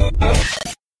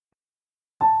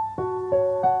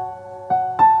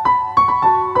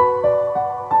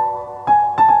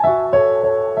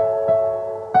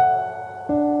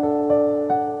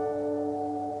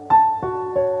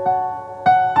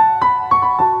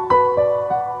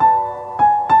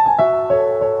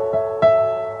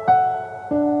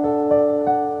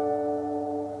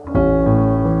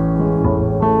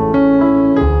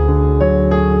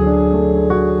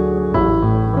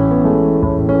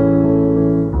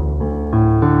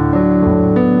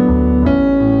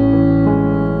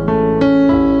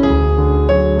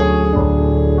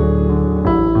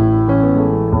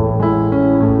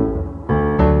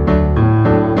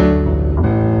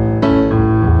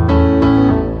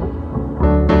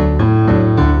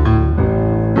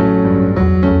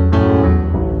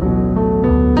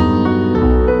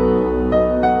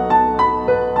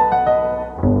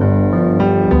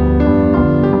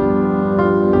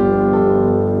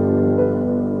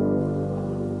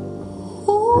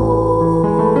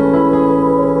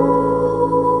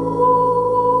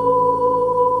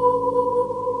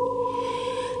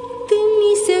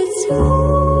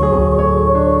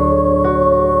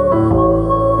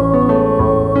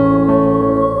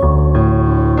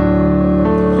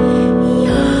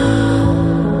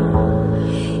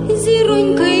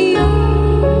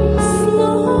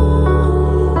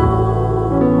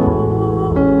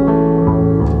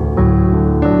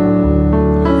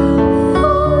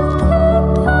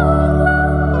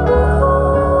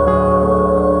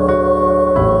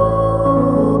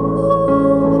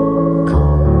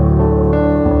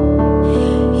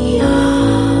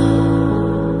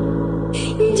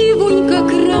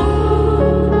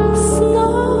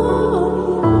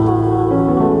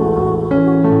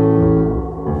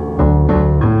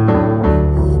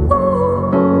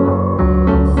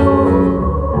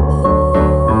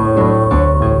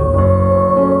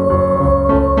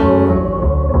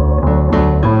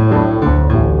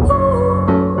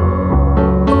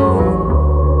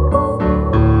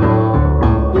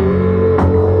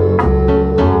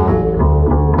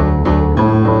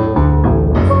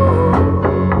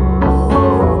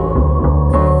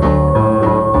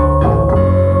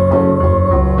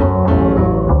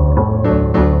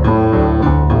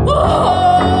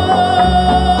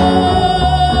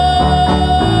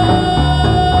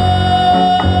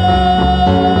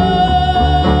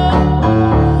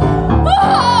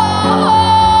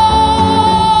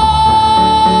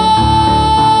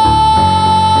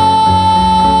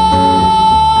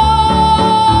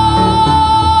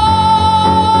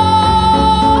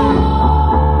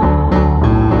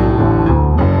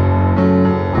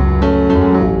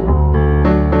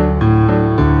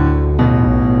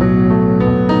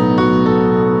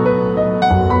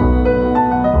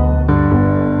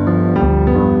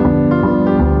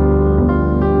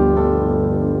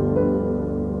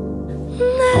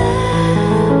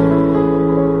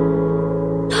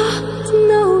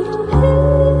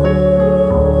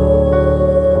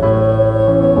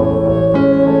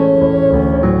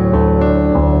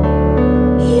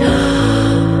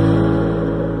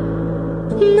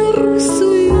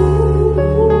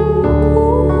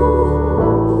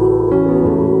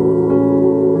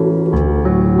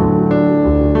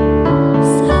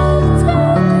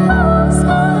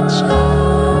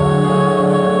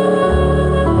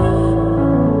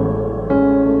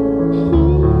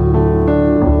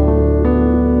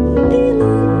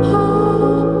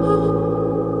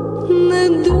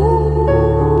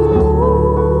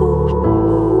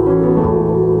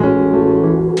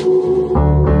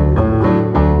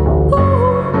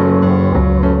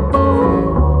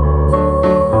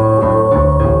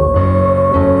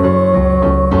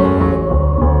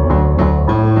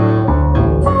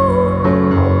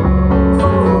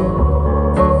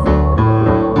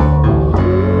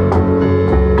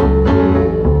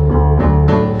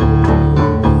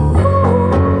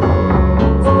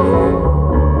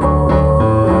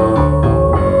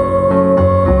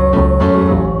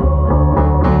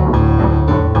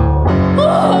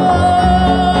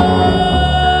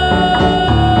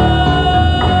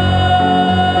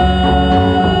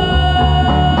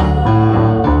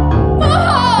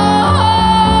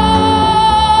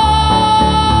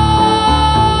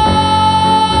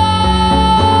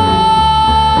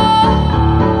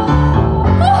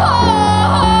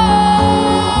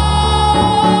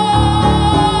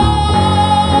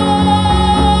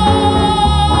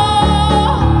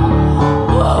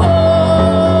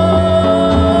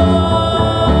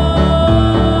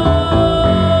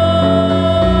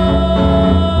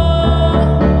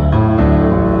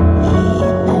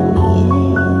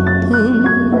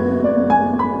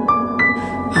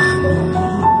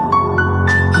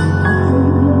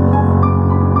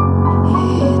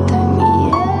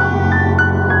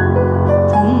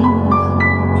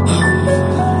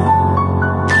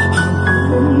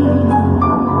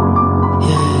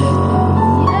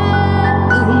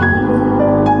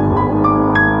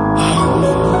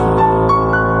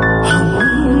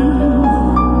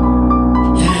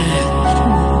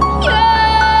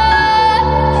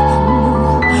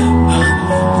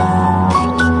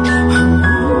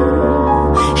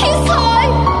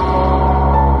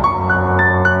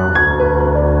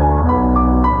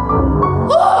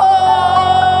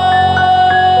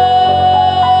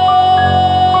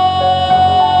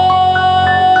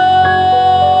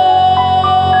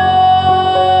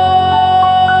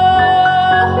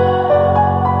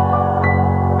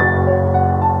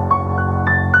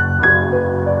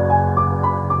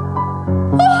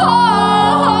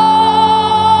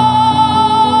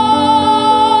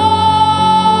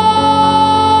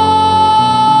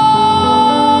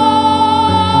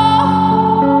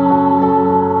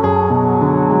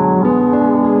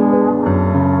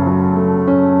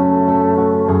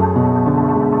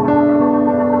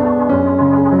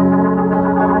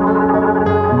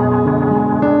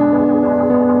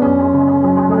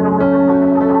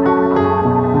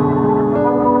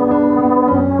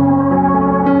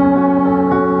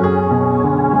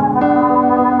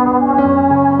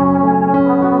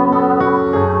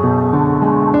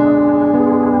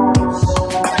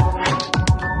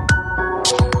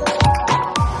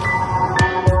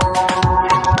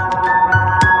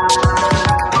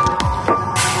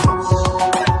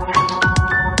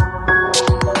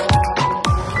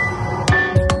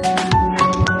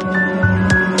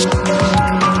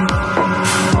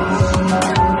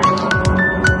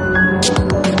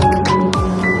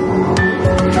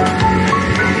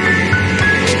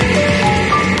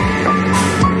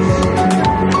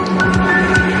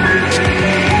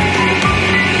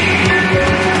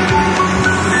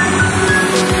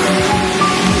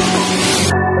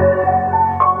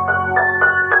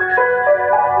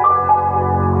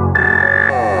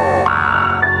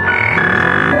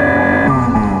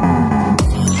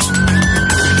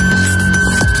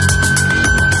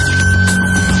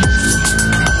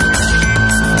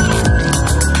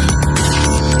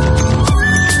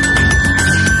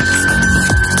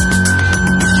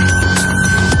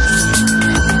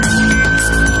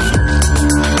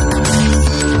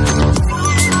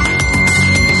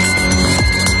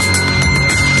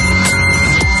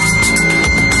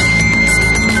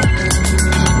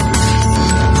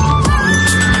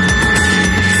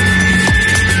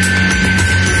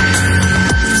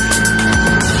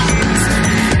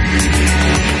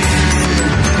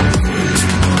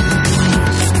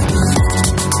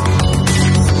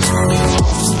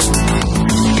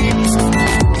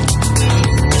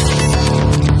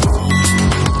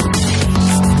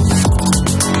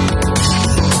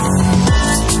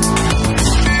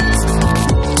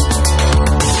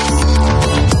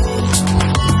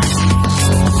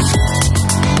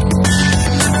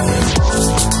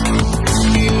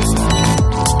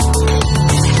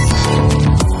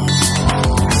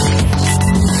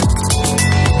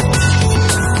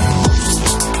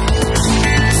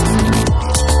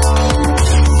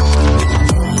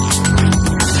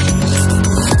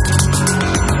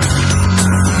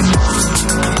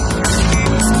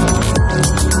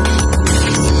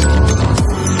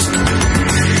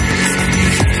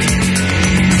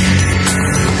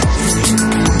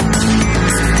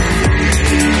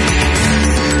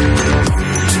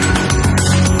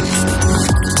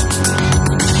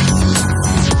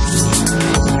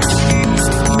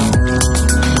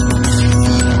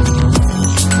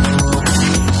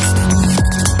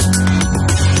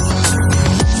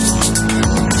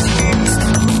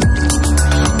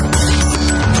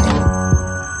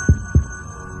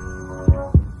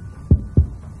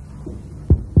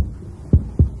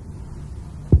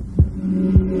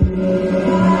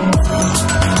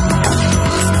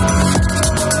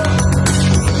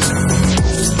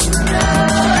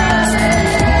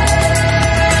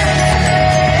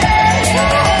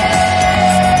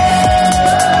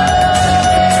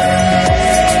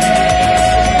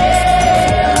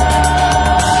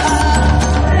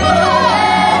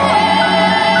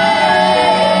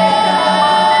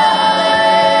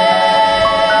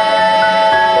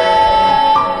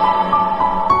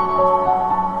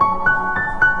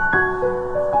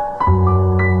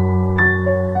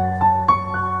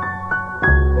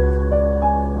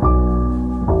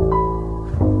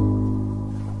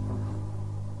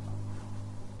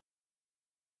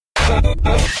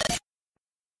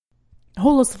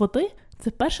 «Голос води» – це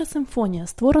перша симфонія,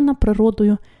 створена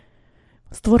природою,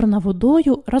 створена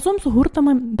водою разом з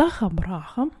гуртами Даха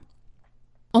Браха,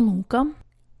 Онука,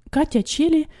 Катя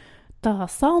Чілі та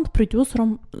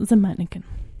саунд-продюсером The Mannequin.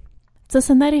 Ця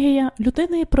синергія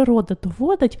людини і природи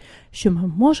доводить, що ми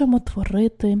можемо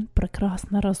творити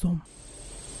прекрасне разом.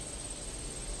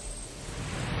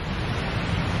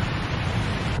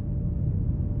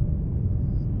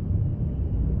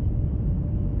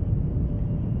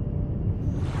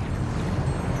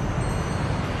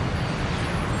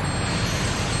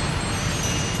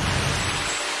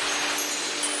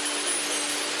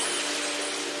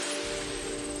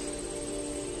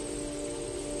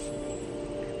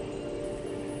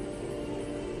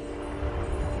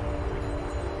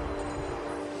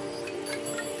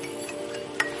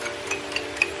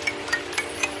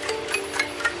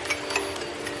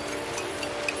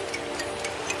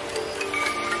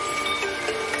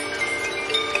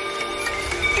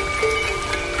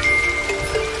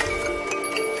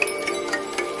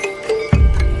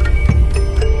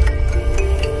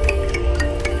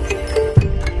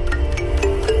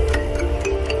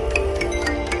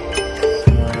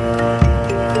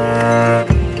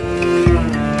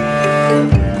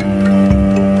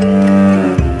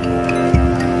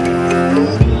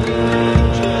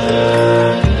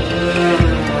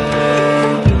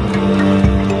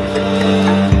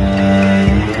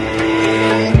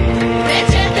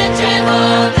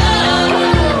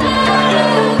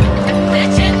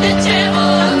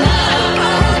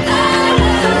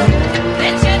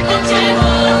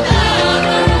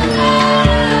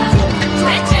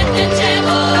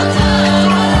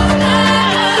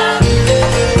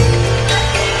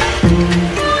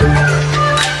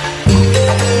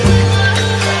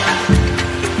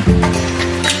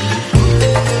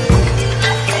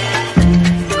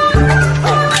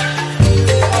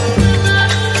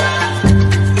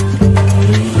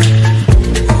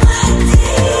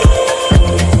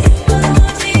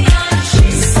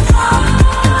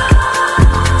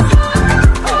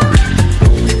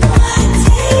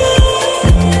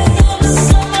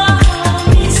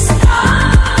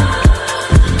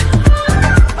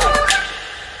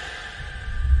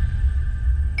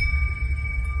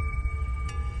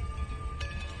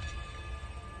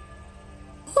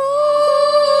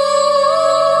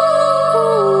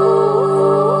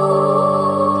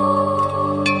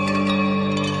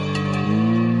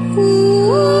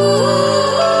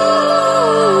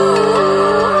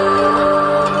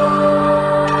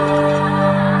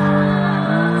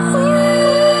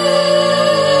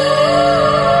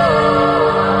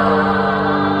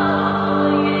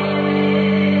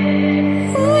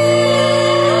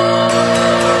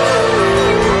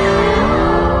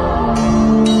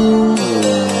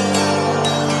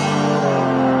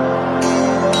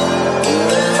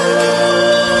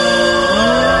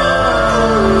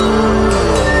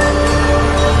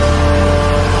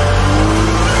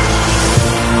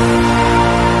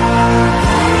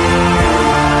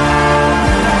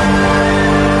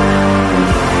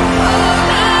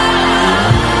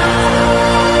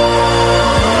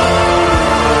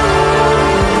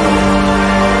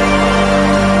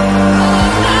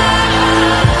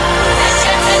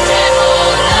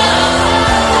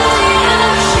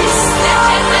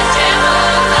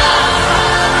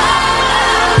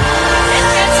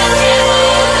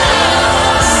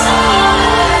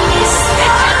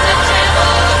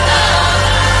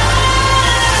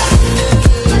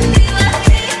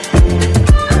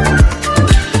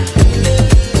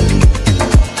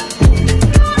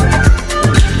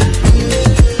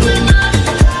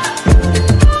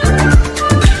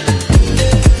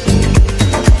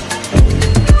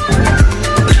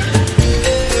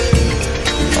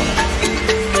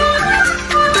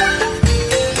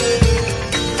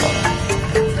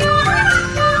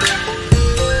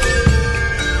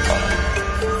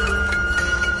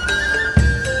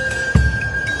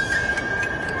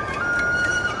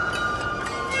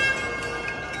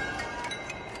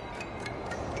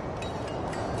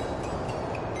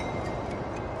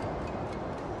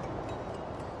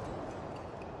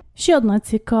 Ще одна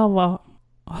цікава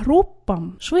група,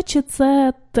 швидше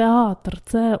це театр,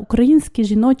 це український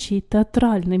жіночий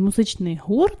театральний музичний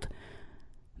гурт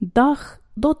Dach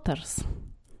Daughters.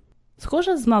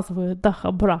 Схоже з назвою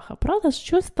Даха Браха, правда,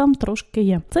 щось там трошки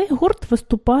є. Цей гурт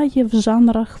виступає в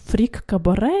жанрах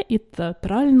фрік-кабаре і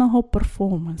театрального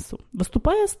перформансу.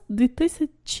 Виступає з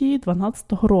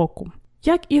 2012 року.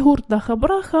 Як і гурт Даха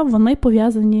Браха, вони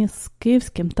пов'язані з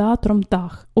київським театром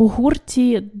Дах. У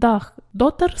гурті Dach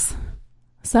Daughters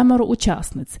 7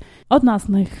 учасниць. Одна з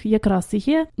них якраз і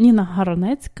є Ніна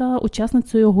Гаранецька,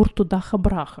 учасницею гурту Даха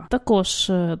Браха.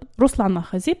 Також Руслана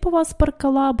Хазіпова з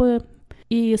Перкалаби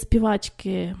і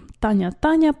співачки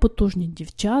Таня, потужні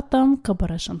дівчата,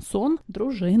 кабаре шансон,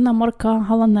 дружина Марка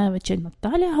Галаневича,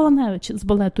 Наталія Галаневич з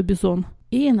балету «Бізон»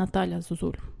 і Наталя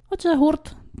Зозуль. Отже,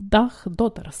 гурт Дах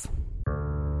Дотерс.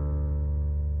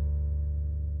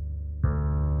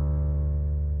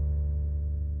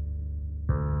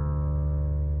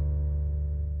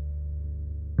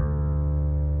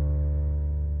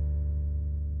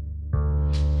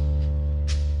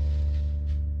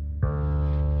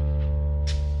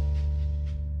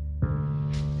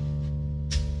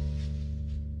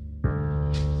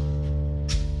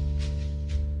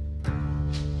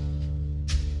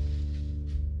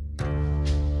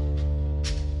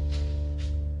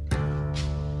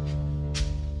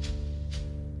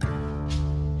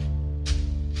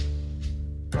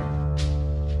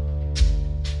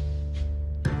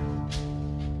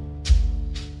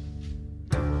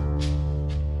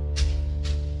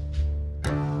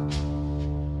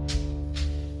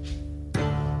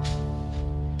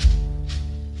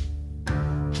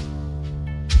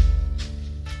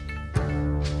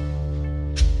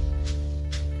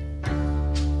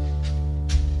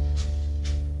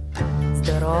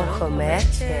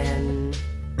 Mädchen.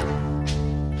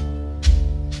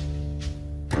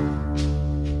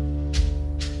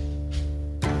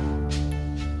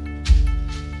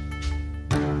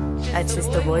 А чи з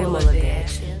тобою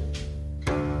молодече?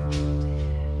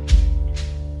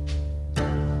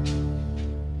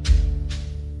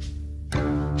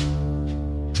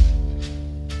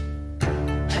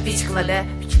 А піч кладе?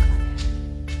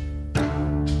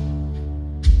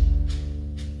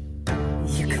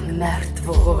 Як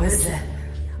мертвого везе.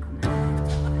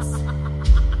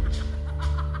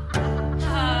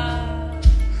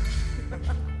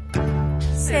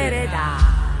 Середа.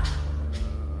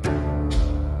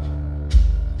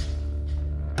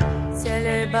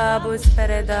 Цілий бабусь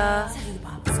переда.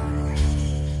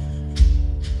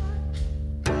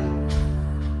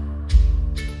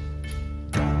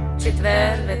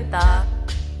 Четвер відтак.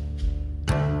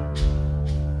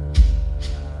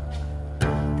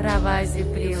 Трава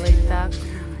зіпріла й так.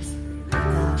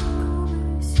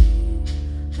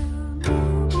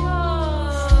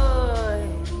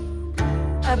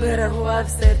 Аби рахував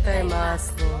сир та й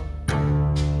масло,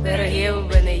 пирогів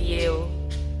би не їв,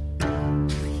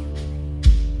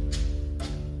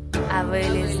 а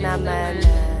виліз на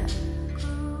мене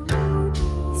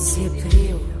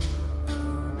зіпрів.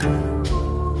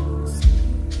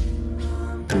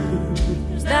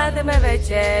 Ждатиме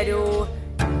вечерю,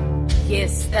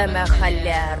 їстиме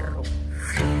халеру.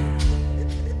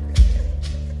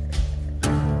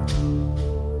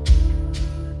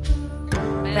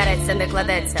 Береться, не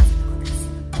кладеться,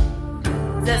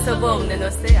 за собою не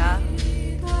носи, а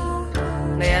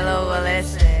мило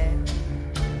лише,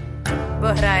 бо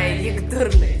грає, як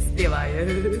дурний співає.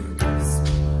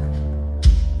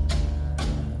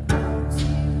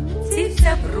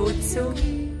 Тіця бруцю,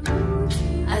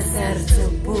 а серце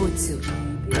буцю,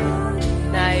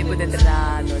 най буде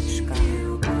драночка,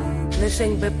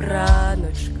 лишень би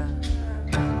праночка.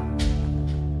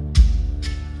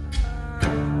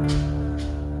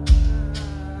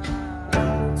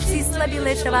 Слабі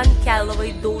лише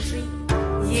ванкеловий дужий,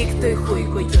 їх той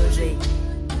хуйко дюжий,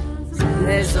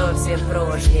 не зовсім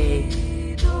порожній.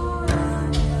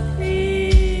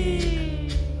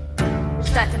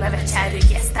 Ждатиме вечерю,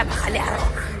 їстиме халяру.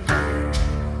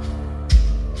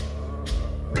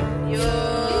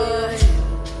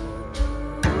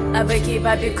 Аби кій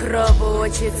бабі кров у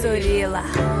очі цуріла,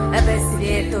 аби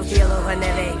світу білого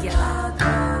не виділа.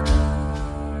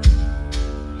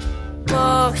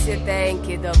 Бог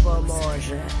святенький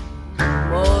допоможе,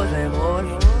 може,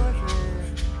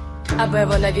 аби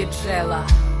вона віджила,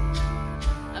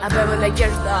 аби вона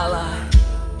діждала.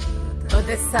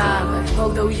 Оте саме,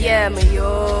 голдуєм,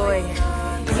 йой,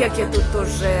 як я тут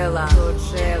жила,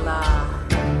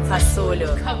 фасолю,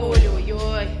 кавулю,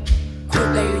 йой.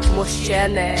 Кудають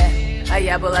мужчини, а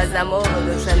я була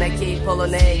замолоду вже на тій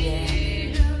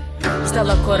полонині.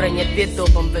 Ждала кореня під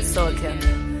дубом високим,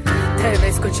 та й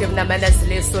вискочив на мене з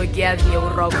лісу герні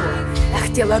у року. Я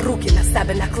хотіла руки на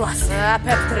себе накласти, а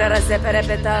пеп 3 рази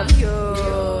перепитав,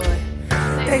 йой,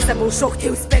 та й забув, що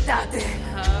хотів спитати.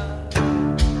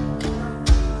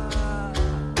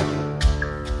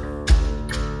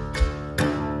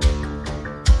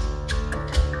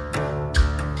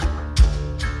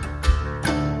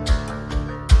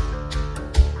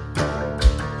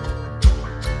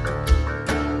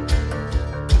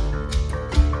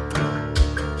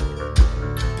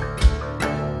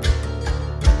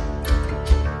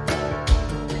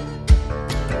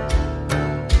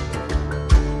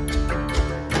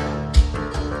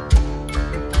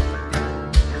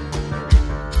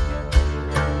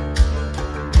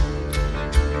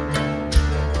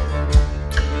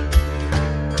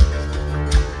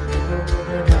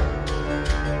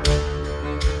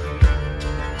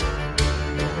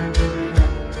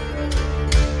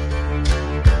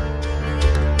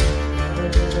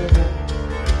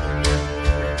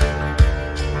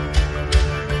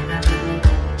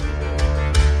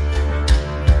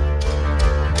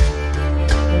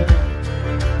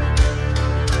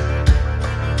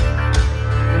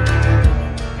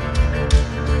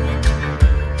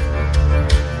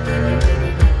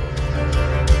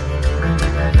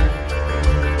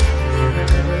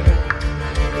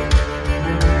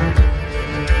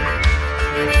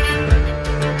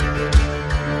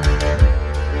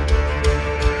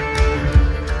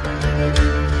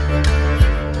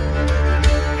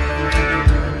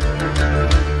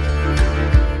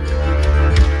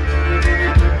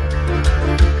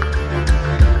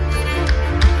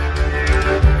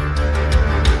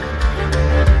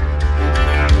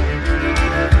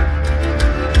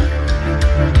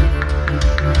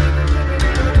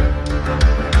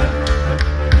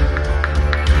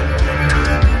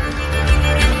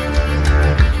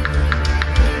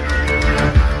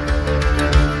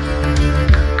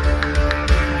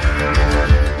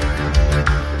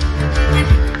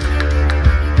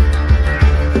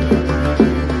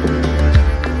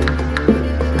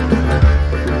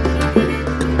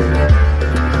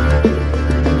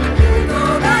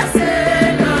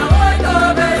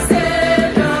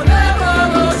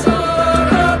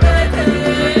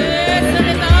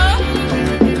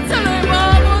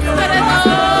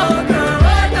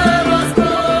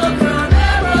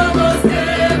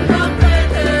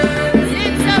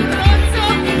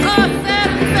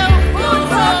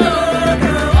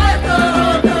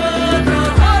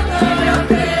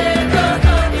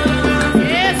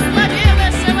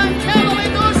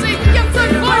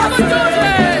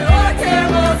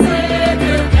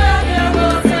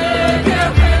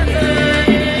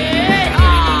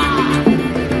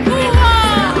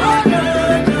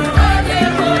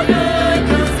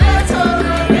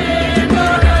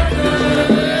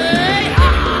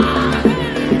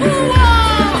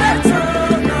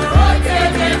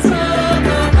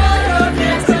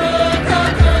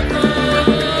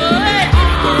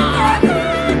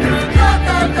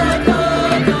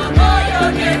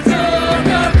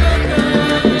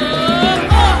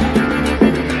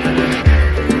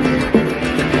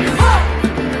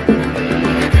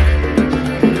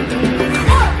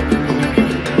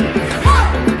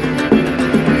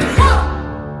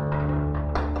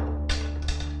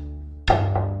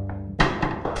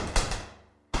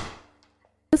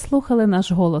 Ви слухали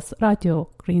наш голос радіо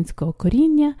українського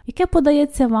коріння, яке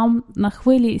подається вам на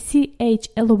хвилі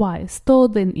CHLY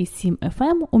 101,7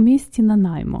 FM у місті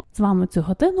Нанаймо. З вами цю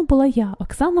годину була я,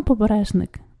 Оксана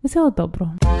Побережник. Всього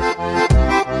доброго.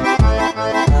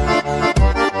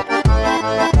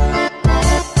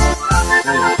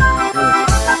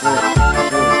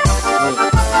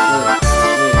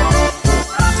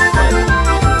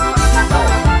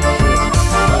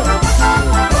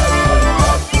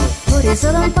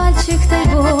 Зором пальчик та й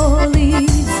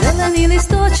болить, зелений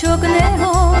листочок не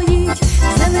гоїть,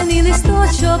 зелений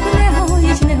листочок не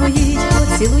гоїть, не гоїть,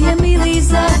 поцілує милий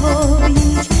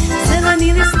загоїть,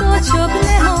 зелений листочок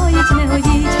не гоїть, не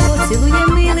гоїть, поцілує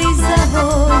милий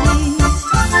загоїть.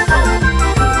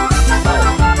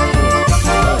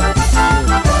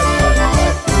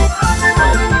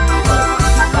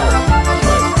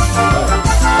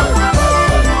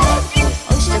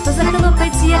 Ось що то за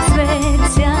хлопець, як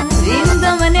зветься, він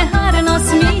до мене гарно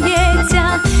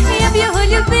сміється, я б його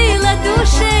любила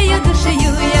душею,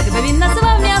 душею, якби він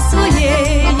назвав мене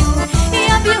своєю.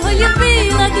 Я б його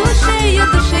любила душею,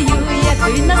 душею,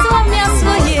 якби він назвав мене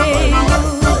своєю.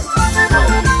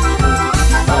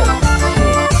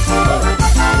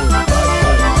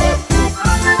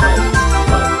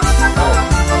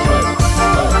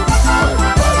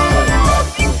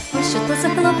 Ось що то за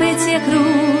хлопець, як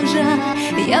ружа,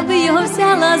 я б його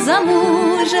взяла за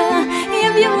мужа,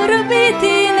 я б йому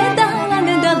робити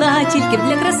не дала, тільки б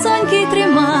для красоньки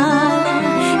тримала.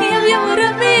 Я б йому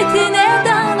робити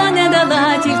не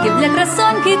дала, тільки б для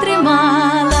красоньки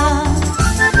тримала.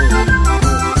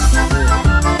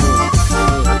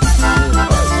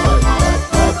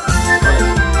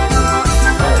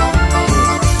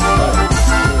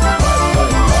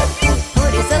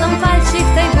 Порізала пальчик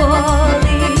та й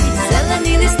болить,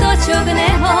 зелений листочок не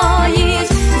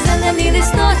гоїть, зелений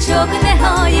листочок не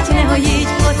гоїть, не гоїть,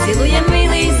 поцілує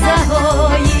милий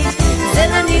загоїть,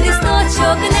 зелений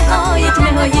листочок не гоїть,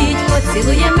 не гоїть,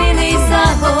 поцілує милий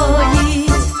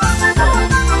загоїть.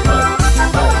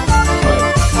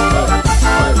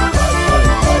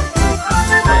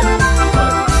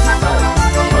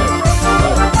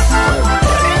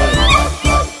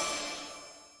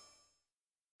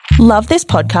 Love this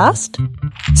podcast?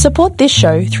 Support this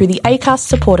show through the Acast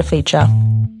supporter feature.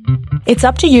 It's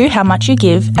up to you how much you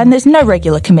give, and there's no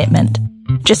regular commitment.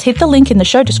 Just hit the link in the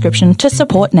show description to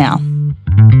support now.